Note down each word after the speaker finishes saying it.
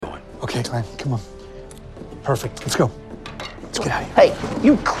Okay, Glenn, come on. Perfect. Let's go. Let's get out of here. Hey,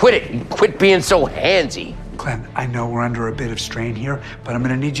 you quit it. You quit being so handsy. Glenn, I know we're under a bit of strain here, but I'm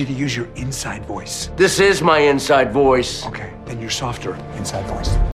gonna need you to use your inside voice. This is my inside voice. Okay, then your softer inside voice.